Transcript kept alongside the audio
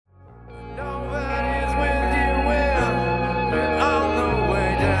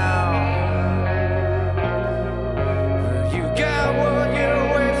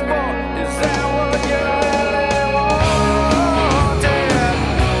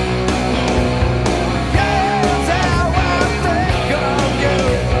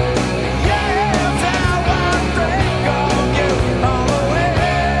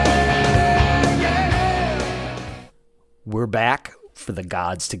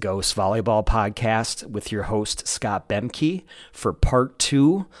Gods to Ghosts Volleyball podcast with your host, Scott Bemke, for part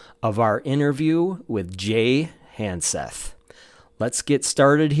 2 of our interview with Jay Hanseth. Let's get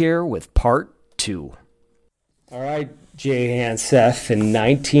started here with part 2. All right, Jay Hanseth, in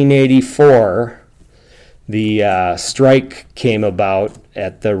 1984, the strike came about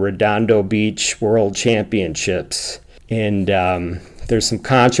at the Redondo Beach World Championships, and there's some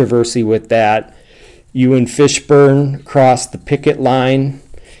controversy with that. You and Fishburne crossed the picket line.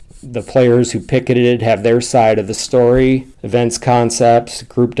 The players who picketed have their side of the story. Events Concepts,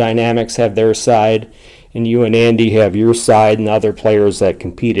 Group Dynamics have their side, and you and Andy have your side and other players that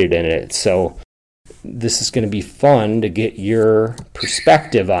competed in it. So this is going to be fun to get your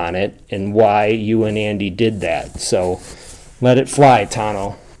perspective on it and why you and Andy did that. So let it fly,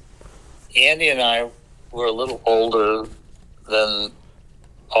 Tano. Andy and I were a little older than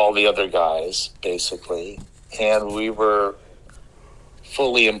all the other guys, basically, and we were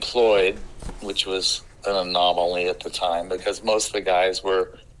fully employed, which was an anomaly at the time because most of the guys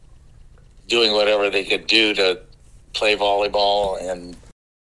were doing whatever they could do to play volleyball and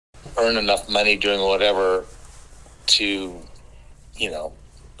earn enough money doing whatever to,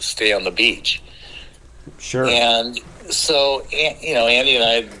 stay on the beach. Sure. And so, Andy and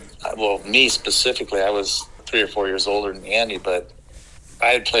I, well, me specifically, I was 3 or 4 years older than Andy, but I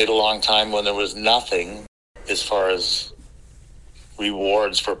had played a long time when there was nothing as far as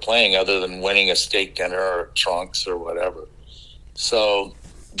rewards for playing other than winning a steak dinner or trunks or whatever. So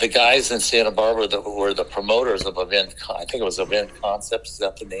the guys in Santa Barbara that were the promoters of I think it was Event Concepts, is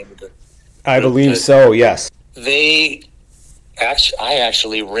that the name of it? I believe so, yes. I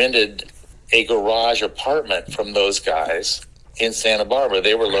actually rented a garage apartment from those guys in Santa Barbara.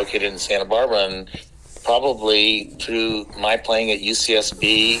 They were located in Santa Barbara, and probably through my playing at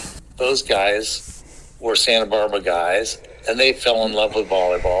UCSB, those guys were Santa Barbara guys, and they fell in love with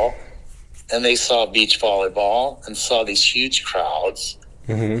volleyball, and they saw beach volleyball and saw these huge crowds,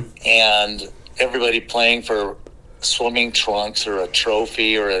 and everybody playing for swimming trunks or a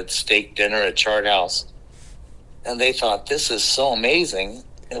trophy or a steak dinner at Chart House. And they thought, this is so amazing,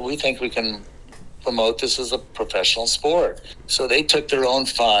 and we think we can promote this as a professional sport. So they took their own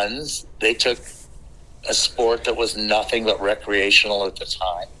funds. They took a sport that was nothing but recreational at the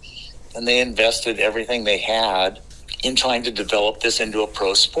time, and they invested everything they had in trying to develop this into a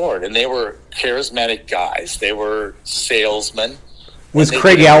pro sport. And they were charismatic guys. They were salesmen. Was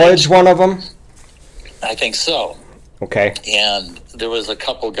Craig Elledge one of them? I think so. Okay. And there was a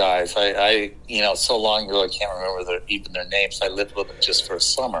couple guys. I so long ago I can't remember even their names. I lived with them just for a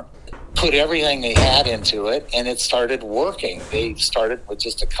summer. Put everything they had into it, and it started working. They started with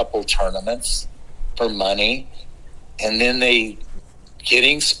just a couple tournaments for money, and then they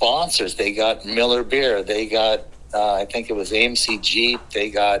getting sponsors. They got Miller Beer. They got I think it was AMC Jeep. They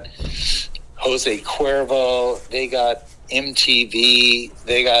got Jose Cuervo. They got MTV.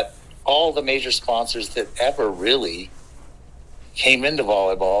 They got all the major sponsors that ever really came into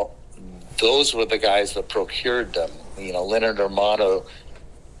volleyball. Those were the guys that procured them. Leonard Armato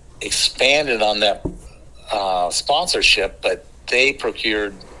expanded on that sponsorship, but they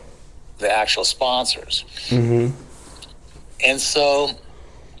procured the actual sponsors. And so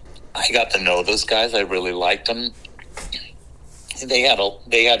I got to know those guys. I really liked them. And they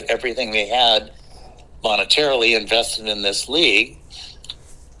had everything they had monetarily invested in this league,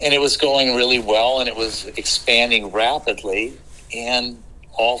 and it was going really well, and it was expanding rapidly, and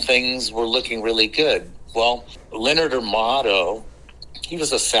all things were looking really good. Well, Leonard Armato, he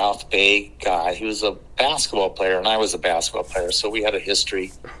was a South Bay guy. He was a basketball player, and I was a basketball player, so we had a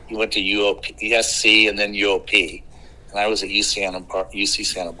history. He went to USC and then UOP, and I was at UC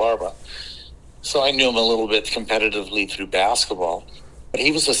Santa Barbara. So I knew him a little bit competitively through basketball. But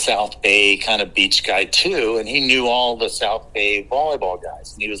he was a South Bay kind of beach guy, too, and he knew all the South Bay volleyball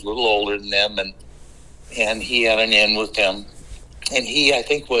guys. And he was a little older than them, and he had an in with them. And he, I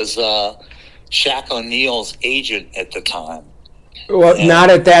think, was Shaq O'Neal's agent at the time. Well, not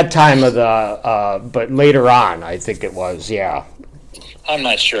at that time but later on, I think it was, yeah. I'm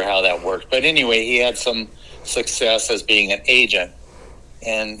not sure how that worked. But anyway, he had some success as being an agent.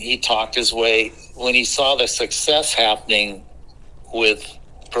 And he talked his way. When he saw the success happening with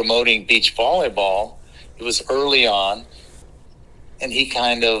promoting beach volleyball, it was early on, and he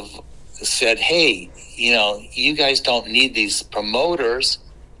kind of said, hey, you guys don't need these promoters.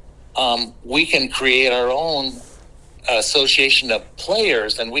 We can create our own association of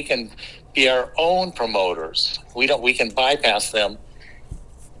players, and we can be our own promoters. We can bypass them.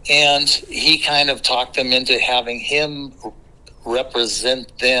 And he kind of talked them into having him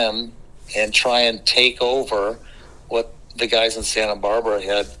represent them and try and take over what the guys in Santa Barbara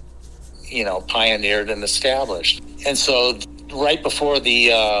had, pioneered and established. And so right before the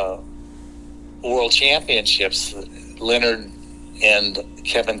World Championships, Leonard and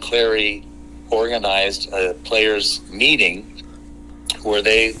Kevin Clary organized a players meeting where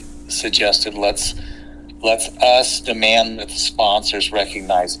they suggested let's us demand that the sponsors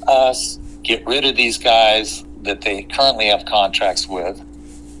recognize us, get rid of these guys that they currently have contracts with,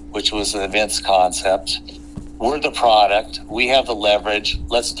 which was the Vince concept. We're the product. We have the leverage.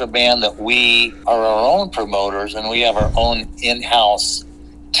 Let's demand that we are our own promoters and we have our own in-house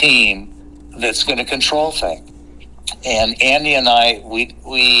team that's going to control things. And Andy and I,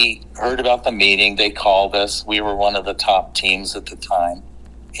 we heard about the meeting. They called us. We were one of the top teams at the time.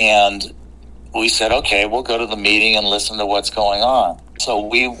 And we said, okay, we'll go to the meeting and listen to what's going on. So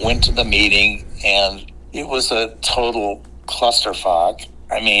we went to the meeting, and it was a total clusterfuck.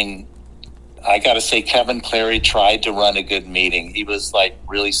 I mean, I got to say, Kevin Clary tried to run a good meeting. He was like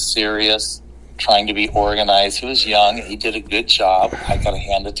really serious, trying to be organized. He was young. He did a good job. I got to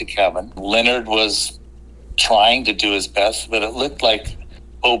hand it to Kevin. Leonard was trying to do his best, but it looked like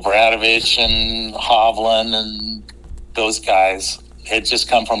Obradovich and Hovland and those guys had just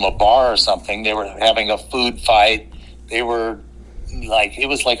come from a bar or something. They were having a food fight. They were like, it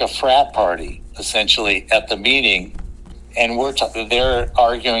was like a frat party, essentially, at the meeting. And they're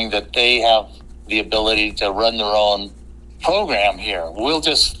arguing that they have the ability to run their own program here. We'll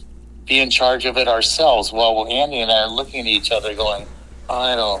just be in charge of it ourselves. Well, Andy and I are looking at each other going,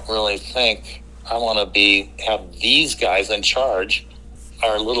 I don't really think I want to have these guys in charge,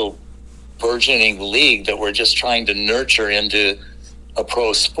 our little burgeoning league that we're just trying to nurture into a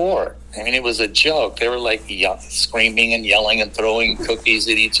pro sport. I mean, it was a joke. They were like screaming and yelling and throwing cookies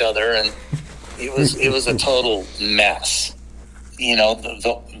at each other, and it was a total mess.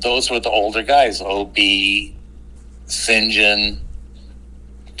 Those were the older guys, OB, St. John,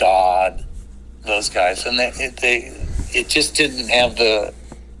 Dodd, those guys, and it just didn't have the.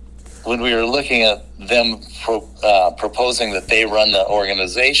 When we were looking at them proposing that they run the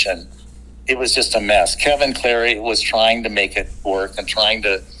organization, it was just a mess. Kevin Clary was trying to make it work and trying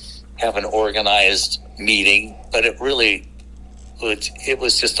to have an organized meeting, but it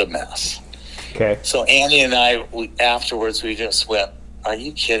was just a mess. Okay. So Andy and I, afterwards, we just went, are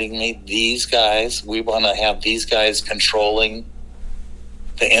you kidding me? These guys, we want to have these guys controlling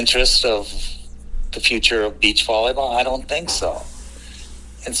the interest of the future of beach volleyball? I don't think so.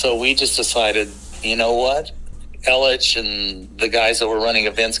 And so we just decided, you know what? Ellich and the guys that were running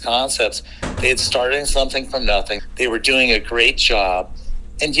Events Concepts, they had started something from nothing. They were doing a great job.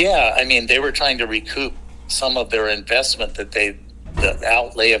 And yeah, I mean, they were trying to recoup some of their investment the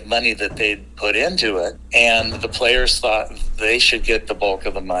outlay of money that they'd put into it. And the players thought they should get the bulk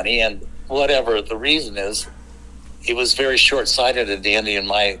of the money. And whatever the reason is, it was very short-sighted at Andy and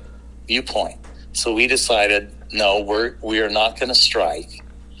my viewpoint. So we decided, no, we are not going to strike.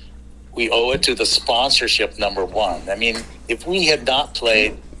 We owe it to the sponsorship, number one. I mean, if we had not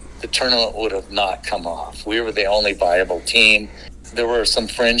played, the tournament would have not come off. We were the only viable team. There were some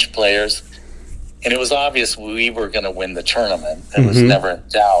fringe players, and it was obvious we were going to win the tournament. It was never in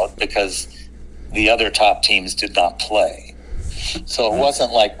doubt because the other top teams did not play. So it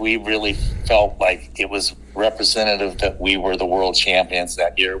wasn't like we really felt like it was representative that we were the world champions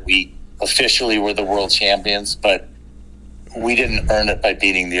that year. We officially were the world champions, but we didn't earn it by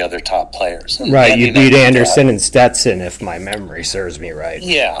beating the other top players. And right, you beat Anderson and Stetson, if my memory serves me right.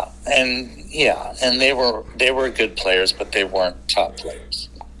 Yeah, and they were good players, but they weren't top players.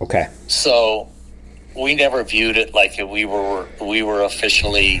 Okay. So we never viewed it like we were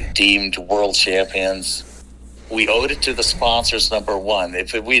officially deemed world champions. We owed it to the sponsors, number one.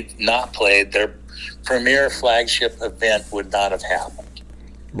 If we'd not played, their premier flagship event would not have happened.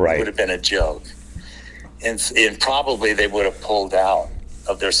 Right. It would have been a joke. And probably they would have pulled out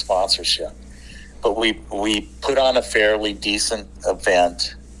of their sponsorship. But we put on a fairly decent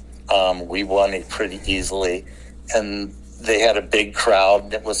event. We won it pretty easily. And they had a big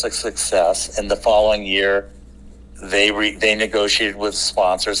crowd. It was a success. And the following year, they negotiated with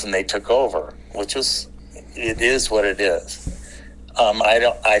sponsors and they took over, it is what it is.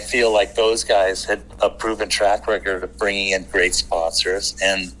 I feel like those guys had a proven track record of bringing in great sponsors,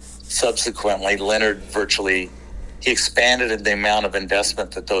 and subsequently, Leonard he expanded the amount of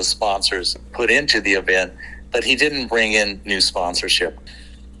investment that those sponsors put into the event, but he didn't bring in new sponsorship.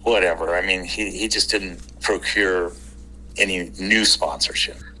 Whatever. I mean, he just didn't procure any new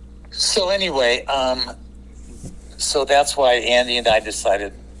sponsorship. So anyway, so that's why Andy and I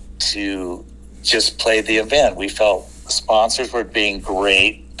decided to just play the event. We felt the sponsors were being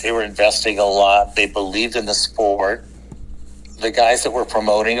great. They were investing a lot. They believed in the sport. the guys that were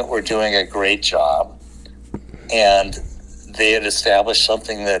promoting it were doing a great job, and they had established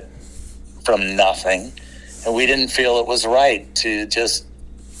something that from nothing, and we didn't feel it was right to just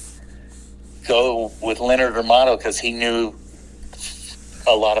go with Leonard Romano because he knew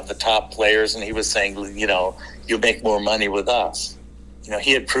a lot of the top players, and he was saying, you'll make more money with us.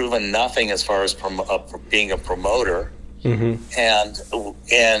 He had proven nothing as far as being a promoter,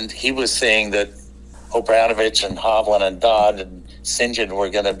 and he was saying that Obranovich and Hovland and Dodd and St. John were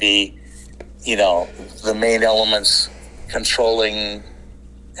going to be, the main elements controlling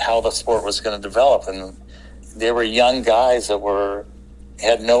how the sport was going to develop. And they were young guys that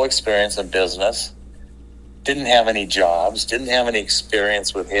had no experience in business, didn't have any jobs, didn't have any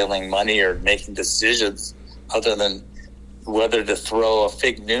experience with handling money or making decisions other than whether to throw a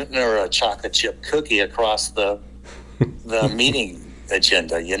Fig Newton or a chocolate chip cookie across the meeting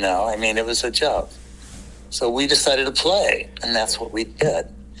agenda, it was a joke. So we decided to play, and that's what we did.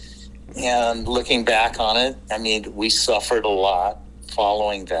 And looking back on it, we suffered a lot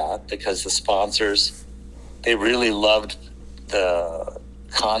following that because the sponsors, they really loved the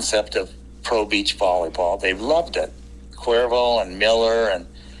concept of pro beach volleyball. They loved it. Cuervo and Miller and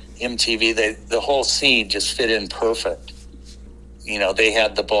MTV, the whole scene just fit in perfect. They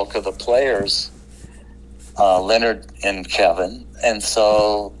had the bulk of the players, Leonard and Kevin, and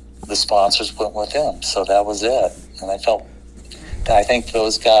so the sponsors went with him. So that was it. And I think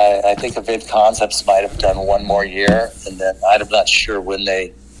those guys, Avid Concepts might have done one more year, and then I'm not sure when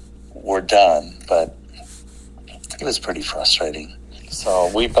they were done, but it was pretty frustrating.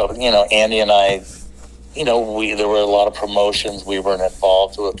 So we both, Andy and I, there were a lot of promotions we weren't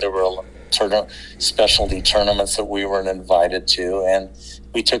involved with. There were specialty tournaments that we weren't invited to, and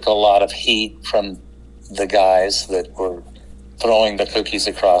we took a lot of heat from the guys that were throwing the cookies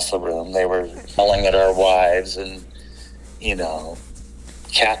across the room. They were yelling at our wives and,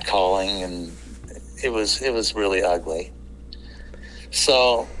 catcalling, and it was really ugly.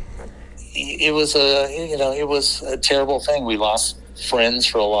 So it was a terrible thing. We lost friends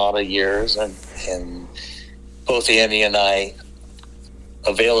for a lot of years, and both Andy and I,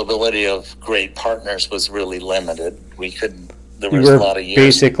 availability of great partners was really limited. There was a lot of years.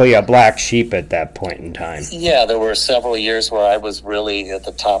 Basically a black sheep at that point in time. Yeah, there were several years where I was really at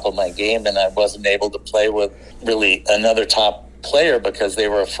the top of my game, and I wasn't able to play with really another top player because they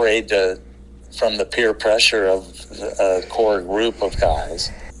were afraid from the peer pressure of a core group of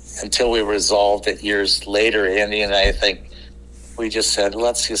guys. Until we resolved it years later, Andy and I think we just said,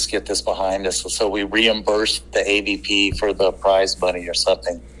 let's just get this behind us. So we reimbursed the AVP for the prize money or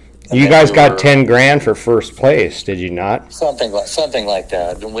something. And you guys got $10,000 for first place, did you not? Something like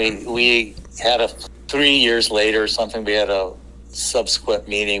that. And we had 3 years later, we had a subsequent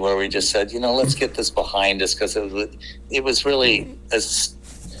meeting where we just said, let's get this behind us, because it was really a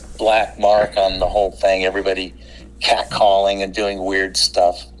black mark on the whole thing. Everybody catcalling and doing weird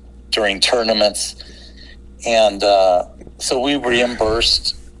stuff during tournaments. And so we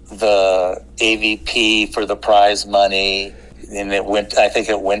reimbursed the AVP for the prize money, and I think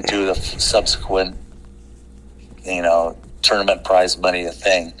it went to the subsequent, tournament prize money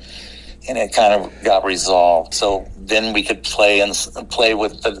thing, and it kind of got resolved. So then we could play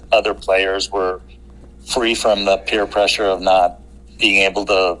with the other players. We're free from the peer pressure of not being able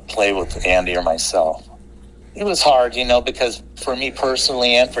to play with Andy or myself. It was hard, because for me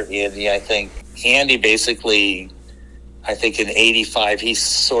personally and for Andy, I think Andy basically, in 85, he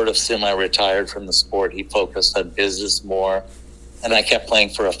sort of semi-retired from the sport. He focused on business more. And I kept playing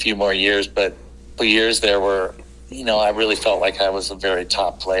for a few more years, but the years there were, I really felt like I was a very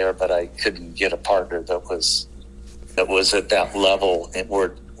top player, but I couldn't get a partner that was at that level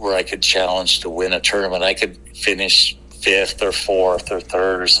where I could challenge to win a tournament. I could finish 5th or 4th or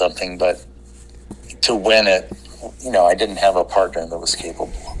 3rd or something, but to win it, I didn't have a partner that was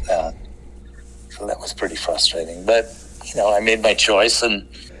capable of that. So that was pretty frustrating. But, I made my choice, and,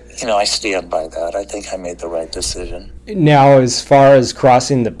 I stand by that. I think I made the right decision. Now, as far as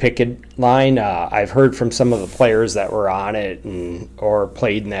crossing the picket line, I've heard from some of the players that were on it or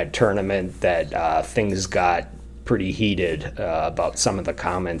played in that tournament that things got pretty heated about some of the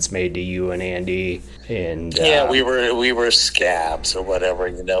comments made to you and Andy. And yeah, we were scabs or whatever,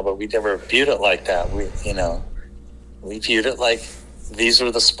 but we never viewed it like that. We viewed it like these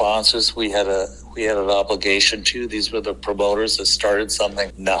were the sponsors we had an obligation to. These were the promoters that started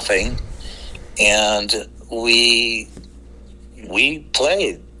nothing, and we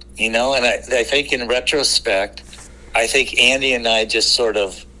played, and I think in retrospect, I think Andy and I just sort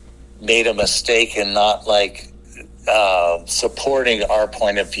of made a mistake in not supporting our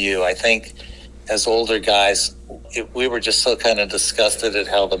point of view. I think as older guys, we were just so kind of disgusted at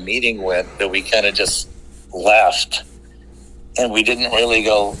how the meeting went that we kind of just left. And we didn't really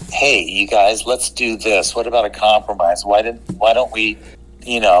go, hey, you guys, let's do this. What about a compromise? Why don't we,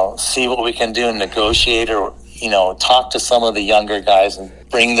 see what we can do and negotiate, or, talk to some of the younger guys and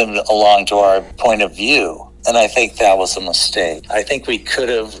bring them along to our point of view? And I think that was a mistake. I think we could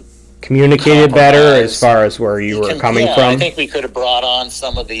have communicated better as far as where you were coming from. I think we could have brought on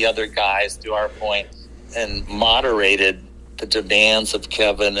some of the other guys to our point and moderated the demands of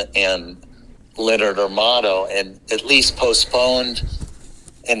Kevin and Leonard Armato, and at least postponed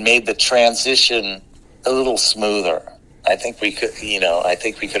and made the transition a little smoother. I think we could,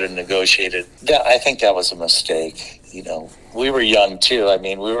 have negotiated that. I think that was a mistake. We were young too. I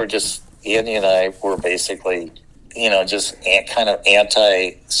mean, Andy and I were basically, just kind of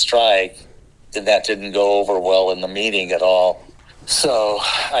anti-strike, and that didn't go over well in the meeting at all. So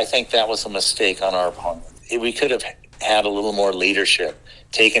I think that was a mistake on our part. We could have had a little more leadership,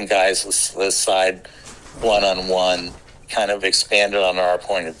 taken guys aside one-on-one, kind of expanded on our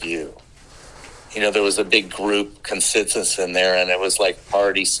point of view. There was a big group consensus in there, and it was like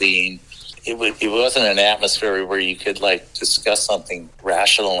party scene. It wasn't an atmosphere where you could discuss something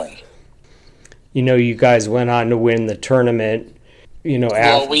rationally. You guys went on to win the tournament.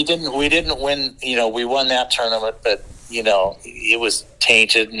 Well, we didn't win. We won that tournament, but it was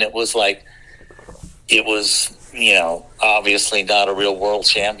tainted, and it was obviously not a real world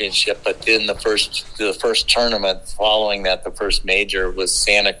championship. But then the first tournament following that, the first major, was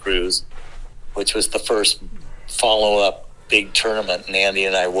Santa Cruz, which was the first follow-up big tournament, and Andy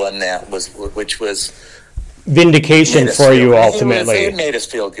and I won that, which was vindication for you ultimately. It made us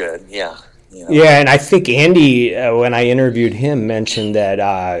feel good, yeah. Yeah, and I think Andy, when I interviewed him, mentioned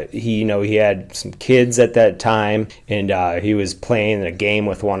that he had some kids at that time, and he was playing a game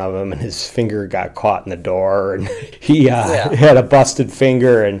with one of them, and his finger got caught in the door, and he had a busted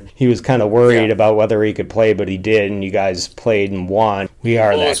finger, and he was kind of worried about whether he could play, but he did, and you guys played and won.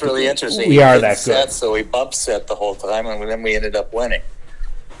 It was really interesting. We are that good. So we bump set the whole time, and then we ended up winning,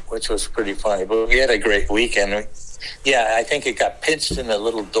 which was pretty funny. But we had a great weekend. Yeah, I think it got pinched in a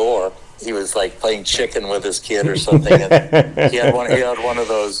little door. He was playing chicken with his kid or something. And he had one of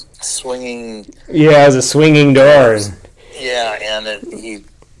those swinging. Yeah, it was a swinging door. Yeah, and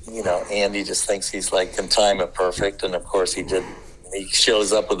Andy just thinks he's can time it perfect, and of course he did. He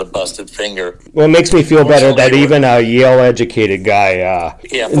shows up with a busted finger. Well, it makes me feel better that even a Yale-educated guy,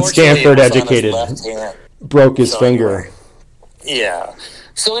 and Stanford-educated, broke his finger. Yeah.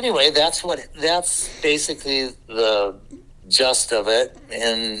 So anyway, that's basically the gist of it,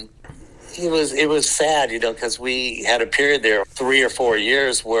 and it was sad, because we had a period there, 3 or 4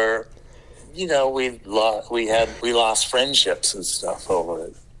 years, where we lost friendships and stuff over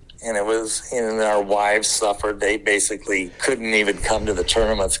it, and our wives suffered. They basically couldn't even come to the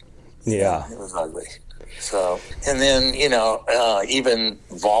tournaments. Yeah, it was ugly. So, and then even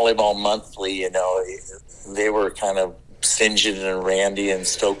Volleyball Monthly, they were kind of St. John and Randy and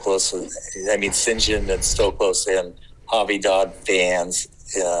Stoklos. St. John and Stoklos and Javi Dodd fans.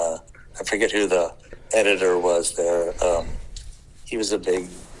 I forget who the editor was there. He was a big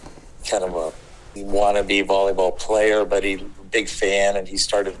kind of a wannabe volleyball player, but he big fan, and he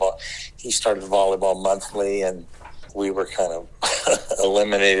started Volleyball Monthly, and we were kind of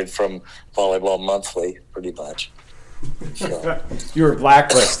eliminated from Volleyball Monthly pretty much. So, you were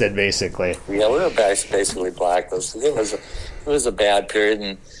blacklisted, basically. Yeah, we were basically blacklisted. It was a bad period,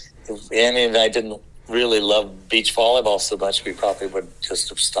 and if Andy and I didn't really love beach volleyball so much, we probably would just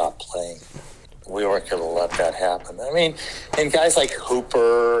have stopped playing. We weren't going to let that happen. And guys like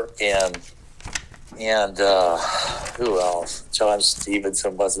Hooper and who else? John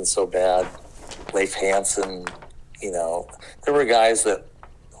Stevenson wasn't so bad. Leif Hansen, there were guys that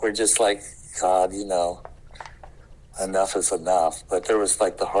were just God, enough is enough. But there was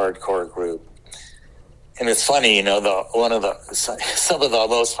the hardcore group. And it's funny, some of the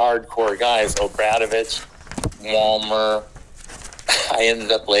most hardcore guys, Obradovich, Walmer, I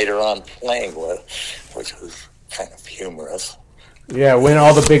ended up later on playing with, which was kind of humorous. Yeah, when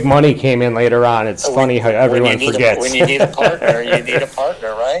all the big money came in later on, it's funny how everyone forgets. When you need a partner, you need a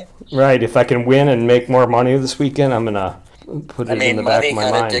partner, right? Right. If I can win and make more money this weekend, I'm going to put it in the back of my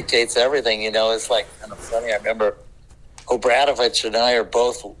mind. Money kind of dictates everything, It's kind of funny. I remember Obradovich and I are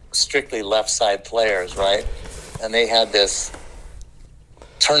both strictly left side players, right? And they had this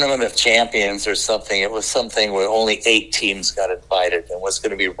Tournament of Champions or something. It was something where only 8 teams got invited, and was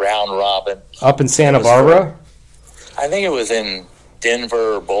going to be round robin. Up in Santa Barbara? I think it was in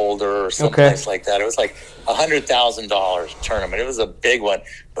Denver or Boulder or someplace like that. It was like $100,000 tournament. It was a big one,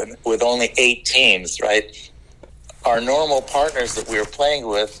 but with only 8 teams, right? Our normal partners that we were playing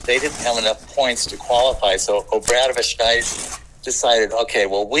with, they didn't have enough points to qualify. So Obradovich and I decided, okay,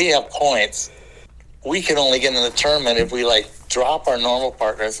 well, we have points. We can only get in the tournament if we drop our normal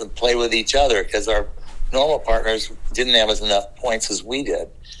partners and play with each other, because our normal partners didn't have as enough points as we did.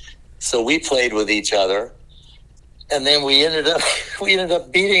 So we played with each other, and then we ended up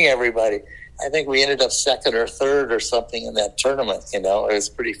beating everybody. I think we ended up second or third or something in that tournament. It was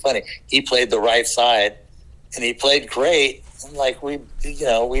pretty funny. He played the right side, and he played great. We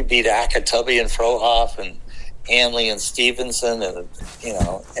beat Akatubby and Frohoff and Hanley and Stevenson, and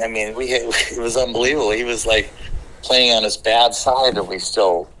it was unbelievable. He was playing on his bad side, and we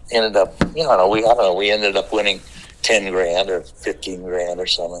still ended up, we ended up winning $10,000 or $15,000 or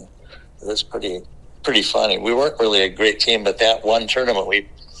something. It was pretty funny. We weren't really a great team, but that one tournament,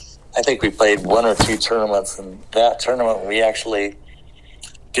 I think we played 1 or 2 tournaments, and that tournament we actually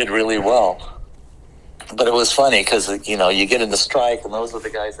did really well. But it was funny because, you get in the strike, and those are the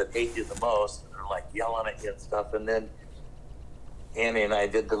guys that hate you the most, and they're yelling at you and stuff. And then Andy and I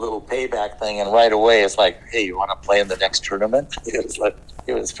did the little payback thing, and right away it's hey, you want to play in the next tournament?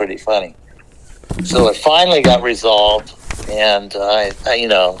 It was pretty funny. So it finally got resolved, and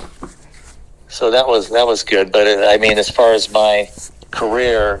so that was good. But as far as my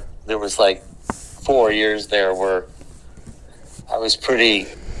career, there was 4 years there where I was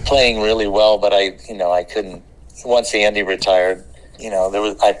playing really well, but I couldn't. Once Andy retired,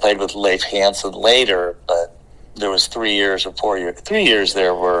 I played with Leif Hansen later, but there was 3 years or 4 years, 3 years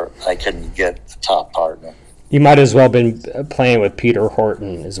there where I couldn't get a top partner. You might as well been playing with Peter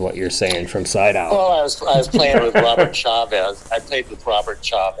Horton, is what you're saying, from Side Out. Well, I was playing with Robert Chavez. I played with Robert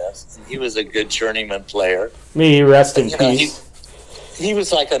Chavez, and he was a good journeyman player. May he rest in peace. He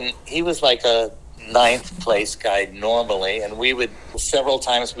was like a 9th place guy normally, and several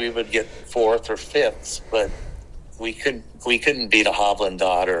times we would get 4th or 5th, but we couldn't beat a Hovland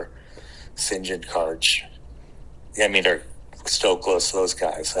Dodd or St. John Karch. Or Stoklos, those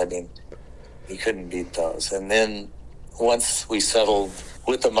guys. We couldn't beat those. And then once we settled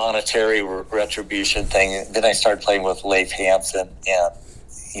with the monetary retribution thing, then I started playing with Leif Hansen, and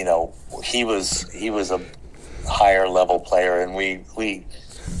he was a higher level player, and we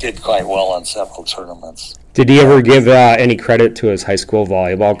did quite well on several tournaments. Did he ever give any credit to his high school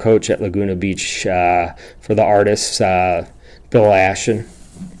volleyball coach at Laguna Beach for the artists, Bill Ashen?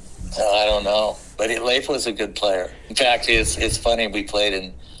 I don't know, but Leif was a good player. In fact, it's funny, we played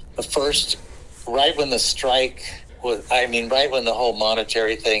in the first, right when the strike was, right when the whole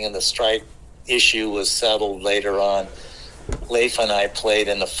monetary thing and the strike issue was settled later on, Leif and I played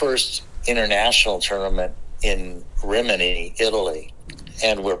in the first international tournament in Rimini, Italy.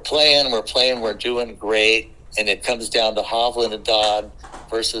 And we're playing, we're doing great. And it comes down to Hovland and Dodd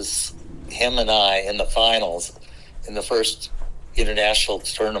versus him and I in the finals in the first international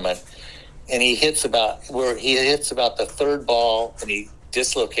tournament. And he hits about the third ball, and he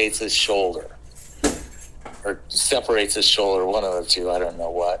dislocates his shoulder or separates his shoulder, one of the two, I don't know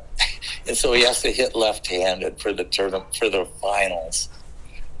what. And so he has to hit left-handed for the tournament, for the finals.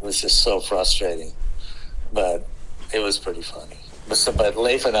 It was just so frustrating, but it was pretty funny. But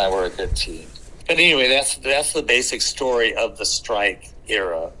Leif and I were a good team. But anyway, that's the basic story of the strike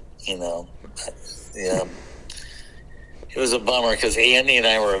era. Yeah, it was a bummer because Andy and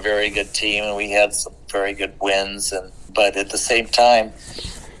I were a very good team, and we had some very good wins. But at the same time,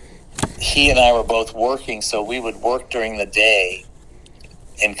 he and I were both working, so we would work during the day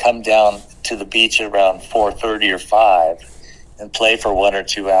and come down to the beach at around 4:30 or 5 and play for 1 or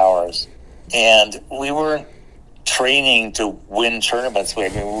 2 hours. And we weren't training to win tournaments.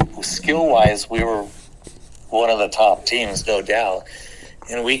 Skill-wise, we were one of the top teams, no doubt.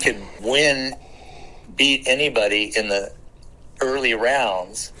 And we could beat anybody in the early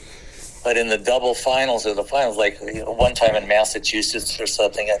rounds, but in the double finals or the finals, one time in Massachusetts or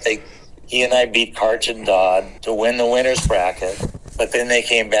something, I think he and I beat Karch and Dodd to win the winner's bracket, but then they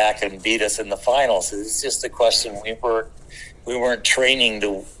came back and beat us in the finals. It's just a question. We weren't training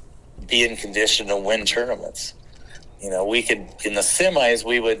to be in condition to win tournaments. We could, in the semis,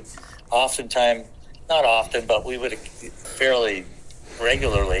 we would oftentimes, not often, but we would fairly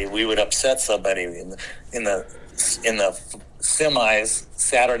regularly, we would upset somebody in the semis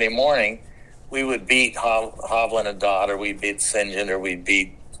Saturday morning. We would beat Hovland and Dodd, or we'd beat St. John, or we'd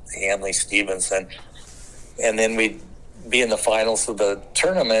beat Hanley Stevenson, and then we'd be in the finals of the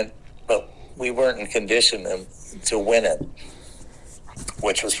tournament, but we weren't in condition to win it.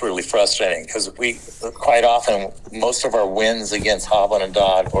 which was really frustrating because we quite often, most of our wins against Hovland and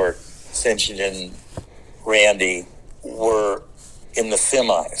Dodd or St. John and Randy were in the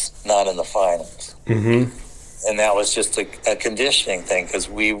semis, not in the finals. Mm-hmm. And that was just a conditioning thing because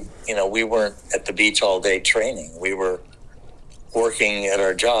we weren't at the beach all day training. We were working at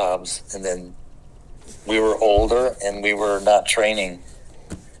our jobs, and then we were older and we were not training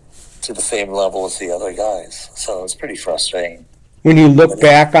to the same level as the other guys. So it was pretty frustrating. When you look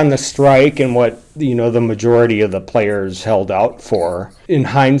back on the strike and what, the majority of the players held out for, in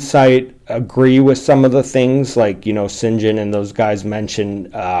hindsight, agree with some of the things like, St. John and those guys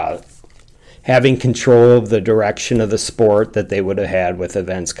mentioned having control of the direction of the sport that they would have had with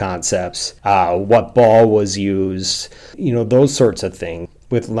Events Concepts, what ball was used, those sorts of things.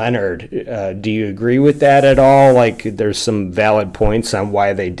 With Leonard, do you agree with that at all? Like, there's some valid points on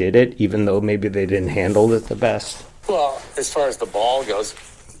why they did it, even though maybe they didn't handle it the best? Well, as far as the ball goes,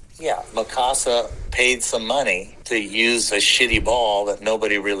 yeah, Mikasa paid some money to use a shitty ball that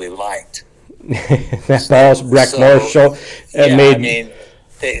nobody really liked. That ball's Breck Marshall.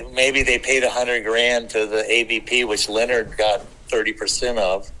 Maybe they paid $100,000 to the AVP, which Leonard got 30%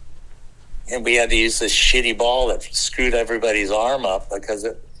 of, and we had to use this shitty ball that screwed everybody's arm up because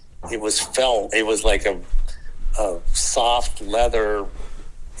it was felt. It was like a soft leather,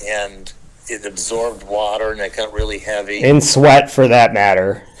 and it absorbed water, and it got really heavy. And sweat, for that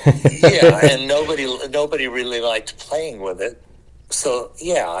matter. Yeah, and nobody really liked playing with it. So,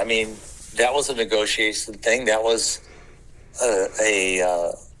 yeah, that was a negotiation thing. That was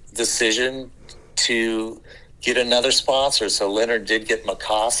a decision to get another sponsor. So Leonard did get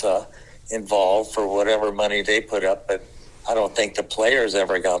Mikasa involved for whatever money they put up, but I don't think the players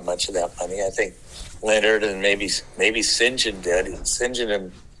ever got much of that money. I think Leonard and maybe St. John did. St. John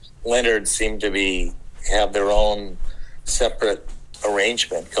and Leonard seem to have their own separate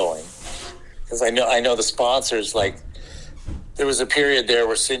arrangement going. Because I know the sponsors, like, there was a period there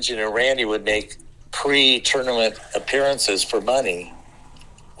where St. John and Randy would make pre-tournament appearances for money,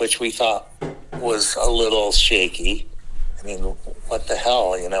 which we thought was a little shaky. What the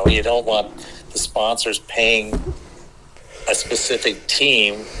hell, you don't want the sponsors paying a specific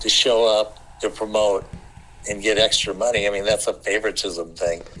team to show up to promote and get extra money. That's a favoritism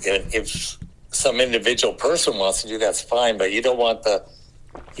thing. If some individual person wants to do that's fine, but you don't want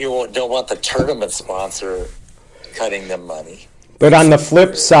the tournament sponsor cutting them money. But on the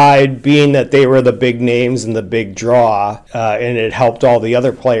flip side, being that they were the big names and the big draw, and it helped all the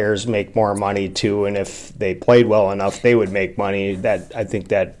other players make more money too, and if they played well enough, they would make money. That, I think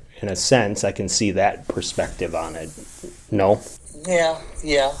that, in a sense, I can see that perspective on it. No? Yeah.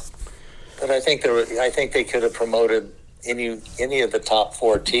 But I think they could have promoted any of the top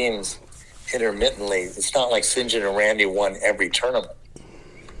four teams intermittently. It's not like St. John and Randy won every tournament.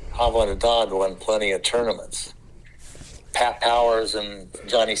 Hovland and Dodd won plenty of tournaments. Pat Powers and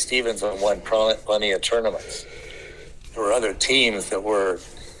Johnny Stevens won plenty of tournaments. There were other teams that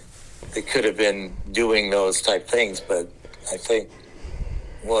could have been doing those type things, but I think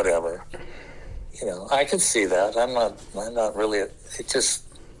whatever. I could see that. I'm not really. It just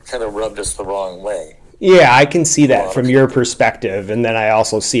kind of rubbed us the wrong way. Yeah, I can see that from your perspective, and then I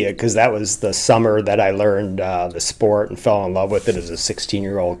also see it because that was the summer that I learned the sport and fell in love with it as a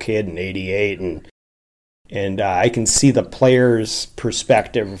 16-year-old kid in '88, and I can see the players'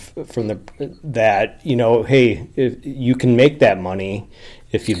 perspective from that, hey, you can make that money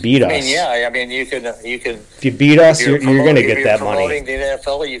if you beat us. You can. If you beat us, you're going to get that money. Promoting the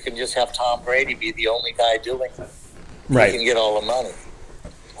NFL, you can just have Tom Brady be the only guy doing it. Right. You can get all the money.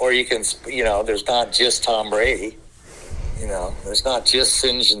 Or you can, there's not just Tom Brady. There's not just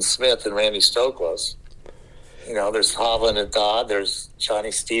St. John Smith and Randy Stoklos. There's Hovland and Dodd, there's Johnny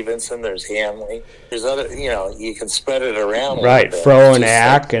Stevenson, there's Hanley. There's other, you can spread it around. Right, Fro and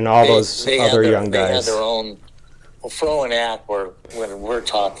Ack and all those other young guys. They had their own. Well, Fro and Ack when we're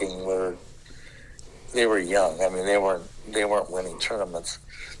talking, they were young. They weren't winning tournaments.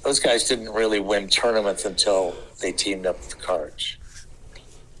 Those guys didn't really win tournaments until they teamed up with Karch.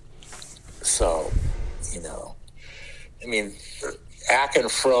 So, Ack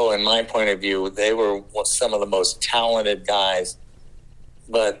and Fro, in my point of view, they were some of the most talented guys,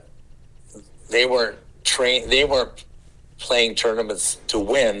 but they weren't playing tournaments to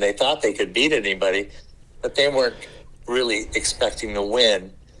win. They thought they could beat anybody, but they weren't really expecting to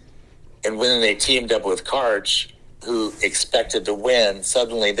win. And when they teamed up with Karch, who expected to win,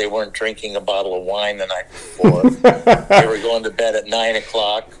 suddenly they weren't drinking a bottle of wine the night before. They were going to bed at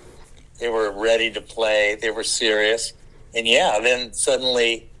 9:00. They were ready to play. They were serious. And then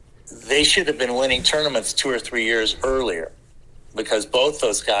suddenly they should have been winning tournaments 2 or 3 years earlier. because both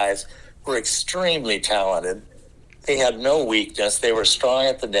those guys were extremely talented. They had no weakness. They were strong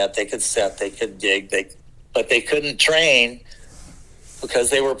at the net. They could set. They could dig. But they couldn't train because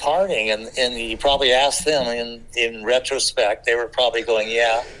they were partying. And you probably asked them, in retrospect, they were probably going,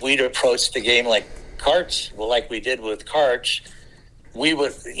 yeah, we'd approach the game like Karch, like we did with Karch. We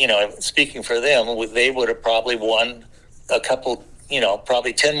would, speaking for them, they would have probably won a couple,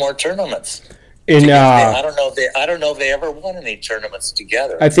 probably 10 more tournaments. I don't know if they ever won any tournaments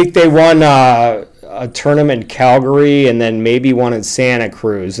together. I think they won a tournament in Calgary and then maybe one in Santa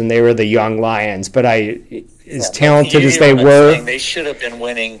Cruz, and they were the Young Lions. But talented as they were, they should have been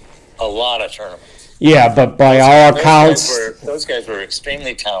winning a lot of tournaments. Yeah, but by all accounts, those guys were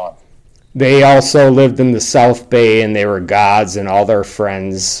extremely talented. They also lived in the South Bay, and they were gods, and all their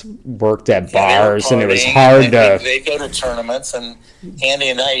friends worked at bars, and it was hard to... They'd go to tournaments, and Andy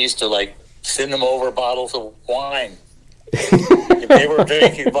and I used to, send them over bottles of wine. If they were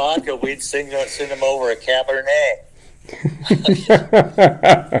drinking vodka, we'd send them over a Cabernet.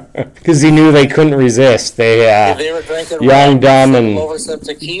 Because he knew they couldn't resist. If they were drinking young, dumb, and over some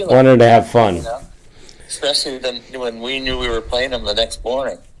tequila, wanted to have fun. Especially when we knew we were playing them the next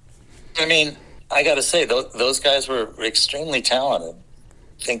morning. I mean, I got to say, those guys were extremely talented.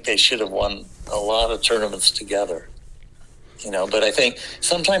 I think they should have won a lot of tournaments together. But I think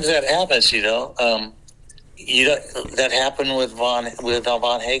sometimes that happens. That happened with Von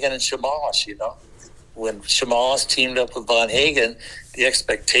Hagen and Chamalice. When Chamalice teamed up with Von Hagen, the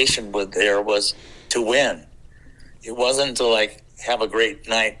expectation was to win. It wasn't to have a great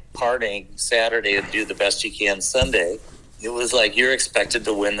night partying Saturday and do the best you can Sunday. It was you're expected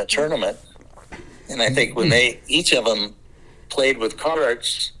to win the tournament. And I think when each of them played with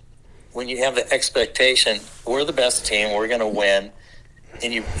Karch, when you have the expectation, we're the best team, we're going to win,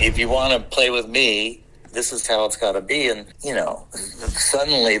 and if you want to play with me, this is how it's got to be. And,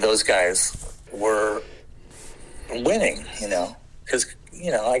 suddenly those guys were winning, because,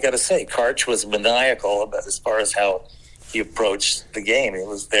 I got to say, Karch was maniacal about as far as how he approached the game. He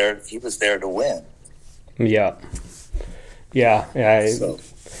was there to win. Yeah.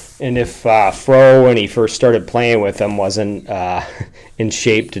 And if Fro, when he first started playing with him, wasn't in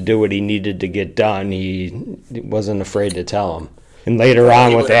shape to do what he needed to get done, he wasn't afraid to tell him. And later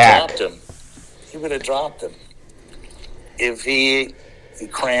on with Ack, he would have dropped him. If he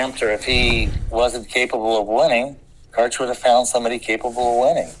cramped or if he wasn't capable of winning, Karch would have found somebody capable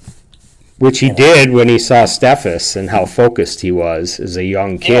of winning. Which he did when he saw Steffes and how focused he was as a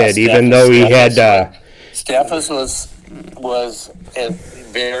young kid, even though he had... Steffes was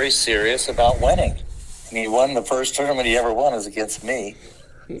very serious about winning. And he won the first tournament he ever won was against me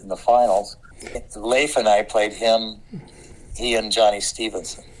in the finals. Leif and I played he and Johnny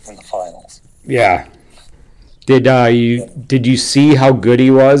Stevenson in the finals. Yeah. Did you see how good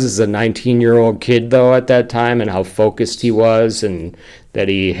he was as a 19-year-old kid, though, at that time, and how focused he was, and that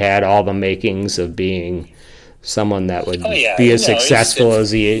he had all the makings of being someone that would be as successful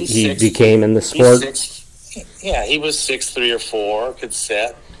as he became in the sport? He was 6'3" or 4", could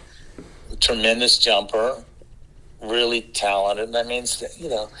set, tremendous jumper, really talented. I mean,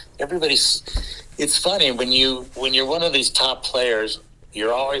 everybody's. It's funny when you're one of these top players,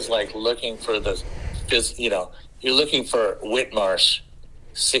 you're always looking for you're looking for Whitmarsh,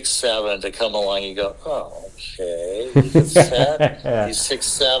 6'7", to come along. You go, oh, okay, he can set. He's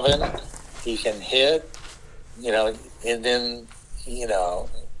 6'7", he can hit, and then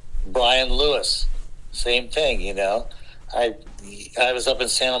Brian Lewis. Same thing, I was up in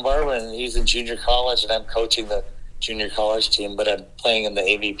Santa Barbara, and he's in junior college, and I'm coaching the junior college team, but I'm playing in the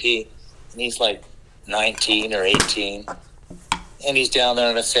AVP, and he's 19 or 18, and he's down there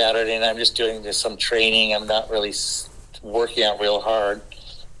on a Saturday, and I'm just doing some training. I'm not really working out real hard,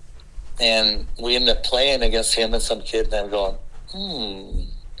 and we end up playing against him and some kid, and I'm going,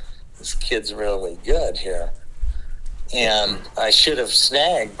 this kid's really good here. And I should have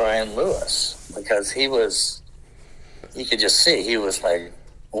snagged Brian Lewis, because you could just see he was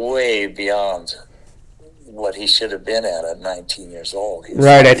way beyond what he should have been at 19 years old.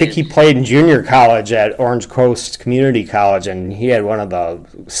 Right. I think he played in junior college at Orange Coast Community College, and he had one of the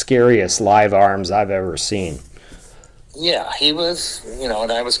scariest live arms I've ever seen. Yeah, he was,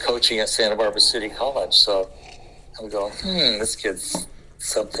 and I was coaching at Santa Barbara City College, so I'm going, this kid's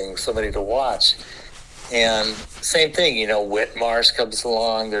somebody to watch. And same thing, Whitmarsh comes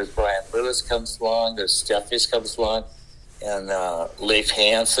along, there's Brian Lewis comes along, there's Steffes comes along, and Leif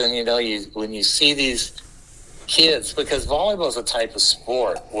Hansen, when you see these kids, because volleyball is a type of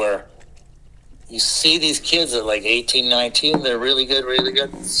sport where you see these kids at 18, 19, they're really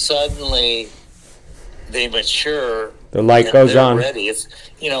good. Suddenly they mature The light goes they're on. Ready. It's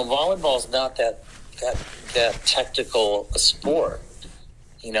volleyball's not that technical a sport.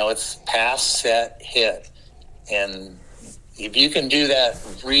 It's pass, set, hit, and if you can do that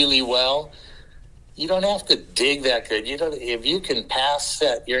really well, you don't have to dig that good. If you can pass,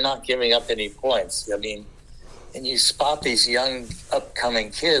 set, you're not giving up any points. I mean, and you spot these young upcoming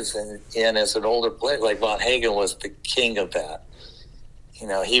kids, and as an older player, like Von Hagen was the king of that.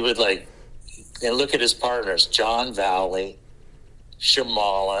 He would and look at his partners: John Valley,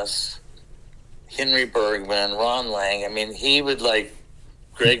 Shamalis, Henry Bergman, Ron Lang. I mean, he would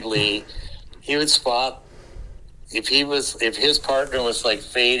Greg Lee. He would spot if his partner was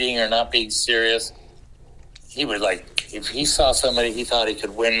fading or not being serious. He would if he saw somebody he thought he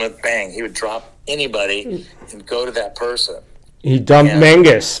could win with, bang, he would drop anybody and go to that person. He dumped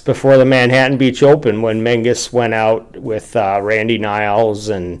Menges before the Manhattan Beach Open when Menges went out with Randy Niles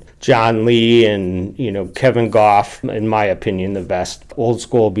and John Lee and Kevin Goff, in my opinion, the best old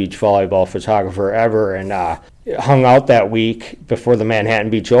school beach volleyball photographer ever, and hung out that week before the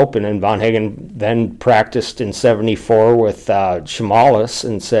Manhattan Beach Open. And Von Hagen then practiced in '74 with Shamalis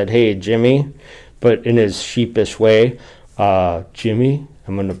and said, "Hey, Jimmy," but in his sheepish way, "Jimmy,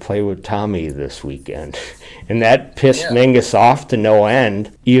 I'm going to play with Tommy this weekend." And that pissed Menges off to no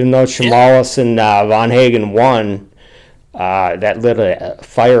end. Even though Shamalis and Von Hagen won, that lit a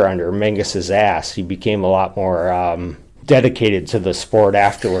fire under Menges' ass. He became a lot more dedicated to the sport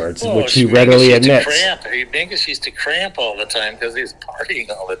afterwards, which he readily admits. Menges used to cramp all the time because he was partying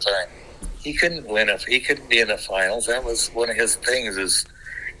all the time. He couldn't win he couldn't be in the finals. That was one of his things. Is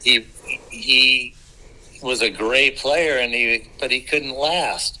he was a great player, but he couldn't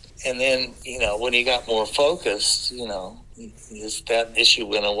last. And then, when he got more focused, that issue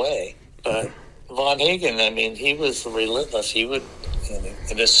went away. But Von Hagen, I mean, he was relentless. He would,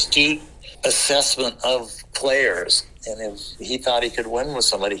 an astute assessment of players. And if he thought he could win with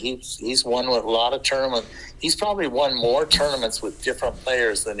somebody, he's won with a lot of tournaments. He's probably won more tournaments with different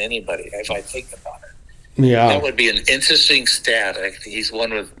players than anybody, if I think about it. Yeah, that would be an interesting stat. He's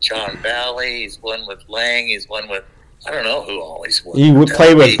won with John Valley. He's won with Lang. He's won with, I don't know who all he's won. He would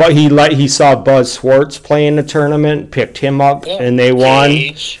play with, but he saw Buzz Schwartz play in the tournament, picked him up, and they won.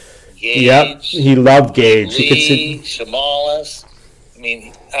 Gage. Yep, he loved Gage. Lee, Shamalis. I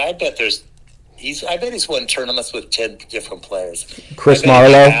mean, I bet he's won tournaments with 10 different players. Chris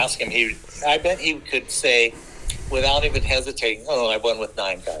Marlowe. Ask him. I bet he could say, without even hesitating, I won with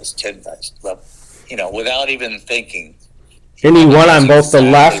 9 guys, 10 guys. Without even thinking. And he won on both the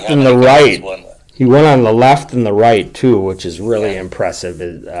left and the right. He won on the left and the right, too, which is really impressive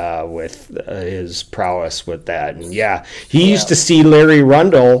with his prowess with that. And, he used to see Larry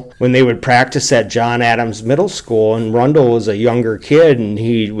Rundle when they would practice at John Adams Middle School, and Rundle was a younger kid, and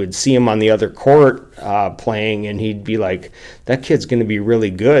he would see him on the other court playing, and he'd be like, that kid's going to be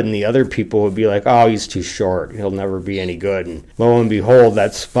really good. And the other people would be like, oh, he's too short. He'll never be any good. And lo and behold,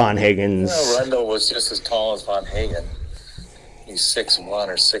 that's Von Hagen's. Rundle was just as tall as Von Hagen. He's 6'1"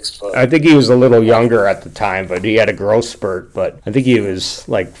 or 6 foot. I think he was a little younger at the time, but he had a growth spurt. But I think he was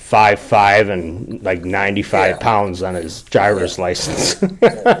 5'5" and 95 pounds on his gyros license. Von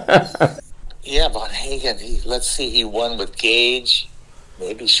Hagen. He won with Gage,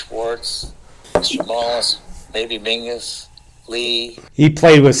 maybe Schwartz, Shamalis, maybe Menges, Lee. He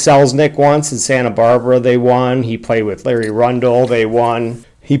played with Selznick once in Santa Barbara. They won. He played with Larry Rundle. They won.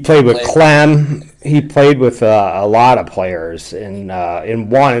 He played with Clem. He played with a lot of players and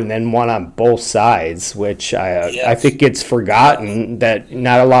won, and then won on both sides, which I think gets forgotten that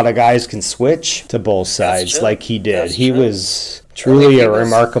not a lot of guys can switch to both sides like he did. He was truly a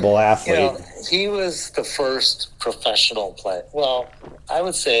remarkable athlete. He was the first professional player. Well, I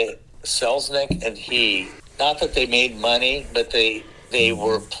would say Selznick and he, not that they made money, but they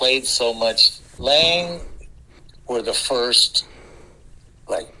were played so much. Lang were the first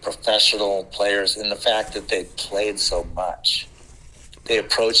professional players in the fact that they played so much. They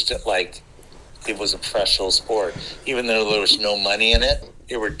approached it like it was a professional sport. Even though there was no money in it,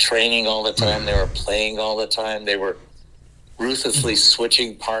 they were training all the time. They were playing all the time. They were ruthlessly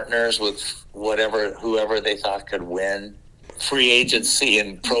switching partners with whoever they thought could win. Free agency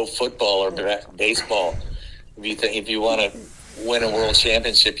in pro football or baseball. If you want to win a world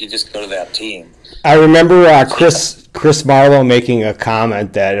championship, you just go to that team. I remember Chris Marlowe making a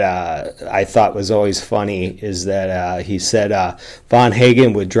comment that I thought was always funny, is that he said Von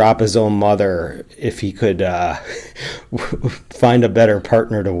Hagen would drop his own mother if he could find a better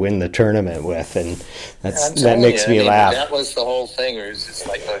partner to win the tournament with, and that makes me laugh. That was the whole thing. It was just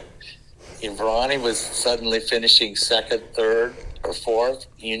if Ronnie was suddenly finishing second, third, or fourth,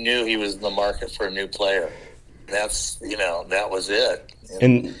 you knew he was in the market for a new player. that's, that was it.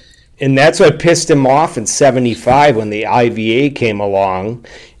 And that's what pissed him off in '75 when the IVA came along,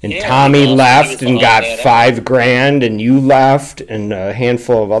 and Tommy left and got $5,000, and you left, and a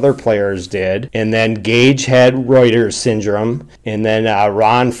handful of other players did. And then Gage had Reuters syndrome, and then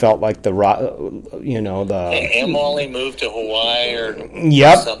Ron felt like And Molly moved to Hawaii or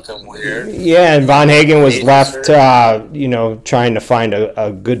something weird. Yeah, and Von Hagen was left, trying to find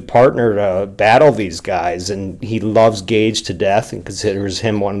a good partner to battle these guys, and he loves Gage to death and considers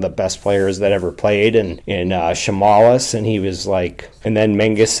him one of the best players that ever played, and Shamalis, and he was like, and then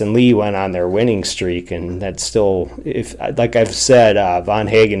Menges and Lee went on their winning streak, and that's still, if like I've said, Von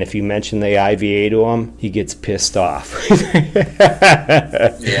Hagen, if you mention the IVA to him, he gets pissed off.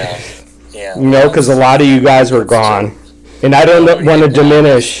 Yeah. Because a lot of you guys were gone, and I don't want to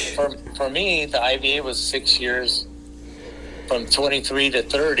diminish. For me, the IVA was 6 years. From 23 to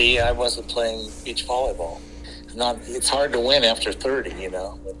 30, I wasn't playing beach volleyball. It's hard to win after 30,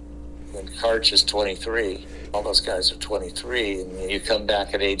 When Karch is 23, all those guys are 23, and you come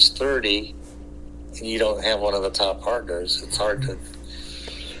back at age 30, and you don't have one of the top partners. It's hard to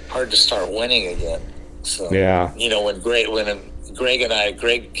start winning again. So when Greg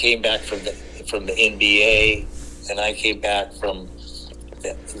came back from the NBA, and I came back from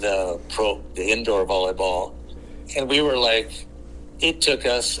the indoor volleyball, and we were like, it took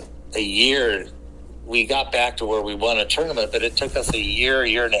us a year. We got back to where we won a tournament, but it took us a year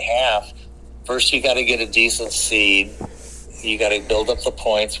and a half. First, you got to get a decent seed. You got to build up the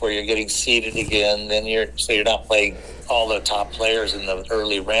points where you're getting seeded again. Then you're not playing all the top players in the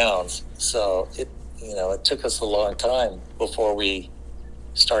early rounds. So it took us a long time before we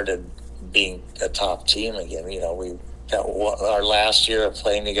started being a top team again. Our last year of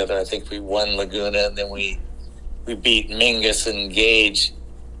playing together, I think we won Laguna, and then we beat Menges and Gage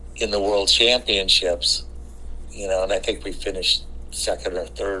in the World Championships, and I think we finished second or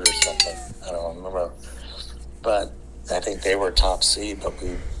third or something. I don't remember. But I think they were top seed, but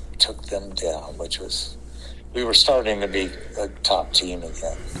we took them down, we were starting to be a top team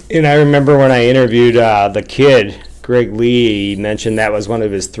again. And I remember when I interviewed the kid, Greg Lee, he mentioned that was one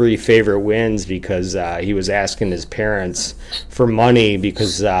of his 3 favorite wins because he was asking his parents for money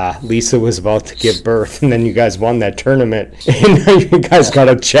because Lisa was about to give birth, and then you guys won that tournament, and you guys got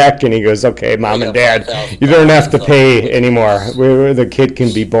a check, and he goes, okay, Mom and Dad, you don't have to pay anymore. The kid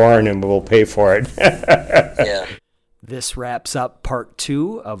can be born, and we'll pay for it. Yeah. This wraps up part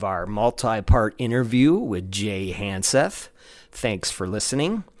 2 of our multi-part interview with Jay Hanseth. Thanks for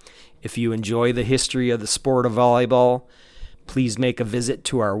listening. If you enjoy the history of the sport of volleyball, please make a visit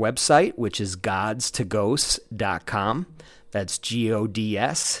to our website, which is godstoghosts.com. That's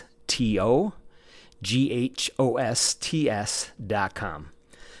GODSTOGHOSTS.com.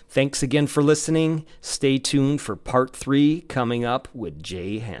 Thanks again for listening. Stay tuned for part 3 coming up with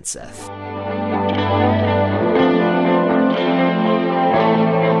Jay Hanseth.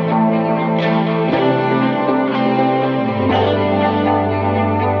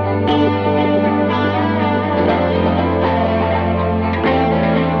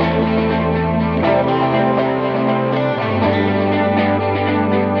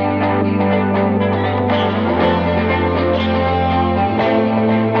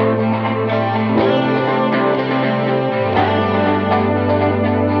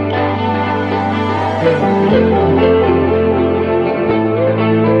 Thank you.